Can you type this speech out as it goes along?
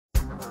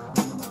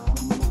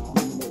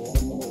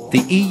The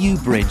EU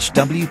Bridge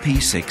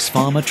WP6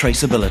 Pharma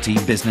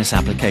Traceability business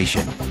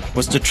application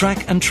was to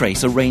track and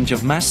trace a range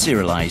of mass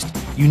serialized,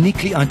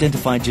 uniquely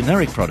identified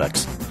generic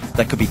products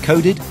that could be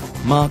coded,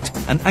 marked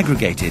and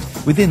aggregated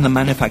within the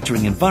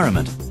manufacturing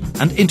environment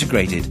and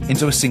integrated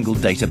into a single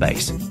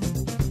database.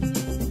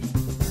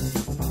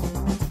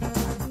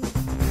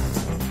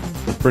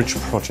 The Bridge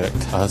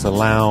project has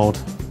allowed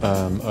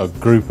a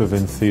group of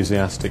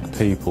enthusiastic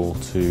people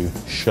to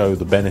show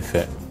the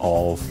benefit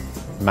of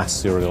mass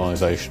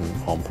serialization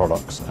on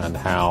products and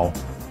how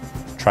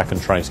track and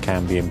trace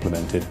can be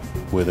implemented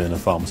within a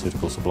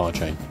pharmaceutical supply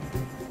chain.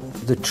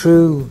 The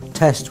true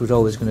test was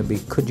always going to be,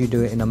 could you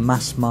do it in a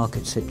mass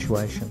market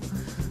situation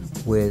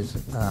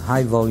with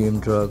high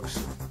volume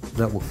drugs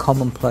that were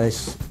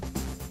commonplace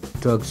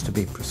drugs to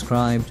be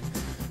prescribed,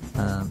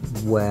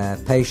 where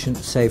patient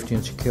safety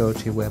and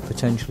security, where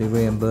potentially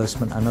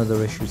reimbursement and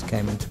other issues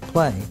came into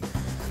play,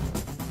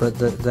 but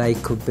that they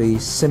could be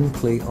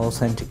simply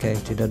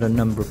authenticated at a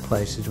number of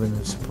places within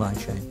the supply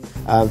chain.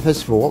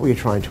 First of all, what we were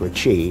trying to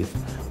achieve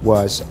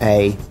was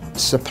a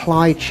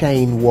supply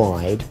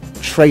chain-wide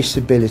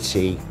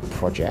traceability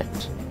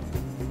project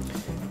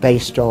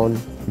based on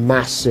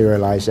mass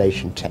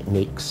serialization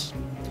techniques,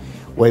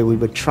 where we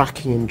were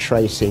tracking and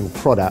tracing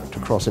product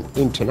across an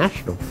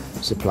international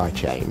supply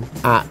chain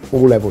at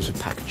all levels of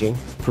packaging,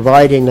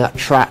 providing that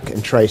track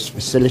and trace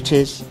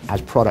facilities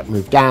as product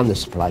moved down the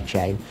supply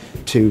chain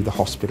to the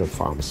hospital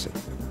pharmacy.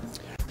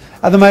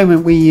 At the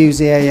moment we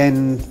use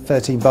EAN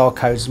 13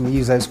 barcodes, and we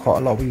use those quite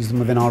a lot. We use them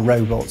within our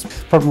robots.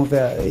 The problem with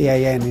the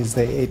EAN is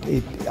that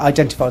it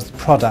identifies the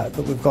product,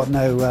 but we've got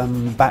no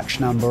batch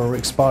number or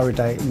expiry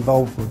date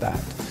involved with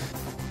that.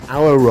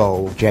 Our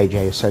role,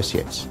 JJ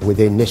Associates,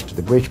 within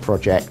the Bridge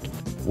project,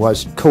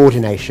 was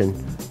coordination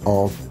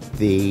of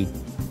the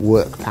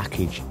work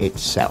package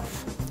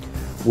itself,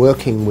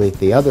 working with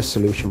the other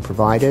solution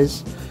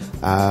providers.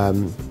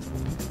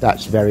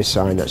 That's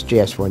VeriSign, that's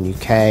GS1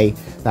 UK,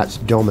 that's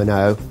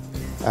Domino,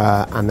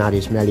 and that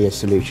is Melia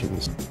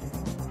Solutions.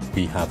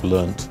 We have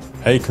learnt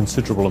a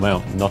considerable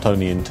amount, not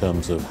only in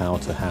terms of how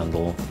to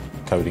handle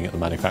coding at the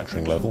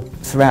manufacturing level.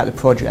 Throughout the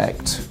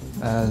project,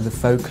 the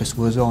focus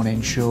was on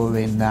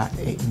ensuring that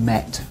it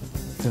met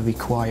the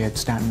required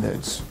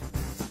standards.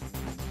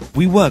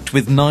 We worked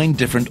with 9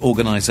 different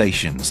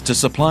organisations to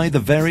supply the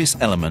various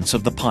elements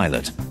of the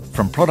pilot,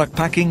 from product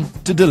packing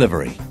to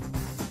delivery.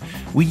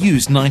 We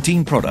used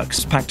 19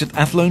 products packed at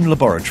Athlone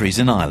Laboratories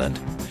in Ireland,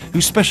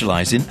 who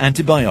specialise in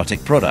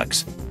antibiotic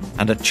products,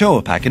 and at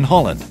Choapack in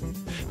Holland,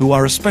 who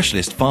are a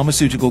specialist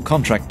pharmaceutical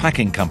contract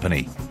packing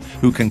company,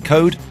 who can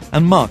code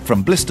and mark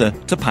from blister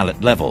to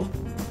pallet level.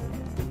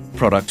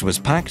 Product was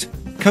packed,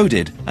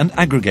 coded and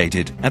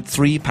aggregated at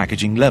 3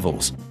 packaging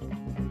levels: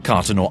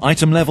 carton or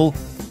item level,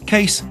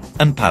 case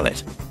and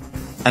pallet.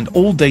 And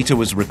all data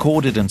was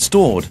recorded and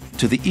stored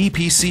to the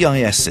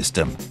EPCIS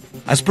system,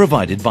 as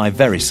provided by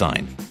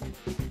VeriSign.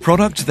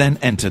 Product then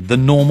entered the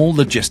normal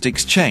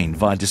logistics chain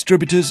via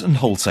distributors and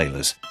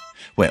wholesalers,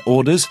 where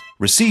orders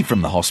received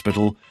from the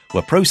hospital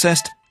were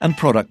processed and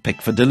product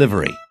picked for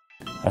delivery.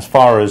 As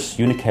far as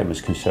Unichem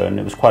was concerned,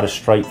 it was quite a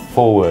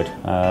straightforward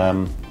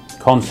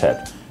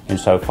concept,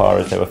 insofar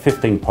as there were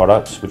 15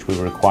 products which we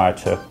were required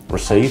to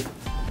receive,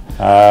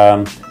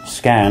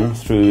 scan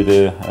through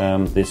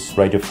this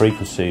radio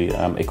frequency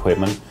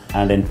equipment,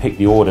 and then pick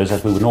the orders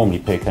as we would normally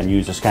pick and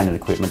use the scanning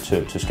equipment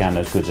to scan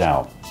those goods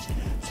out.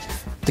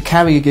 The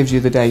carrier gives you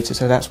the data,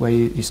 so that's where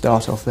you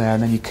start off there,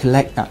 and then you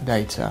collect that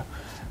data,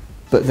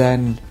 but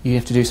then you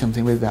have to do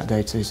something with that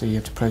data, so you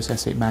have to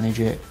process it, manage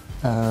it,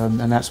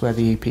 and that's where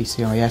the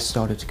EPCIS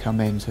started to come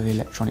in, so the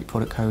Electronic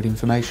Product Code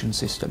Information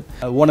System.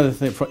 One of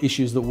the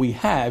issues that we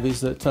have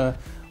is that,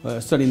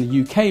 certainly in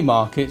the UK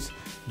market,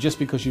 just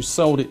because you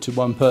sold it to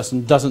one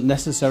person doesn't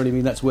necessarily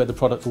mean that's where the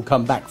product will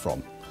come back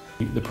from.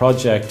 The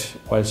project,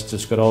 whilst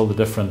it's got all the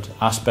different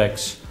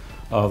aspects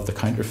of the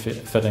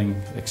counterfeiting,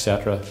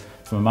 etc.,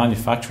 from a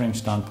manufacturing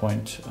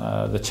standpoint,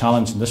 the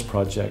challenge in this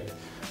project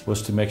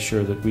was to make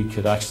sure that we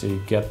could actually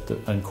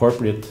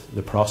incorporate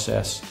the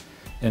process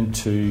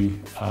into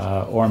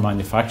our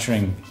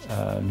manufacturing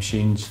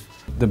machines.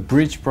 The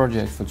Bridge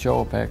project for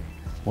Choapack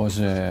was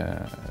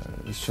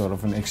sort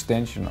of an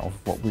extension of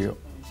what we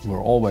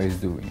were always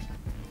doing.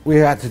 We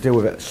had to deal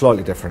with it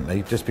slightly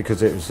differently, just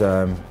because it was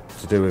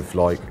to do with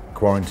like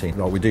quarantine.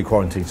 Like, we do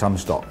quarantine some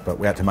stock, but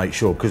we had to make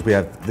sure, because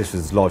this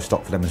was live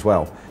stock for them as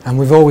well. And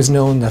we've always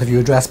known that if you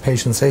address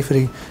patient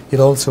safety,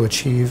 you'll also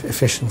achieve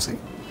efficiency.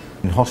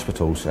 In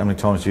hospitals, how many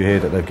times do you hear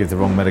that they give the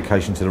wrong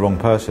medication to the wrong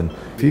person?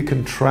 If you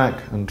can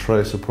track and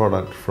trace a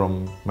product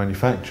from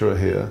manufacturer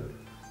here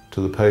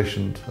to the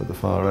patient at the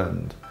far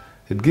end,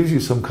 it gives you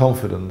some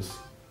confidence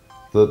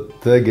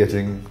that they're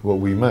getting what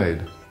we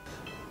made.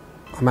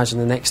 I imagine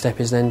the next step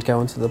is then to go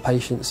on to the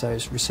patient, so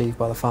it's received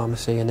by the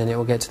pharmacy, and then it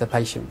will get to the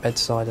patient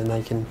bedside and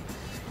they can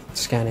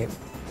scan it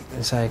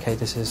and say, okay,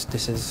 this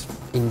is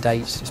in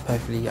date, it's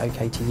perfectly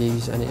okay to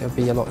use, and it'll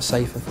be a lot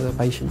safer for the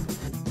patient.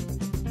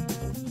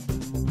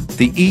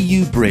 The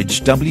EU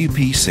Bridge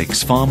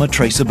WP6 Pharma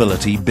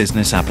Traceability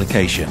business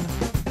application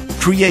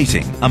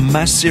creating a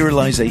mass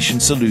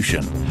serialization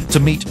solution to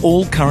meet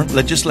all current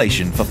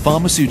legislation for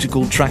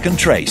pharmaceutical track and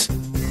trace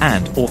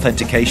and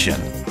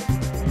authentication.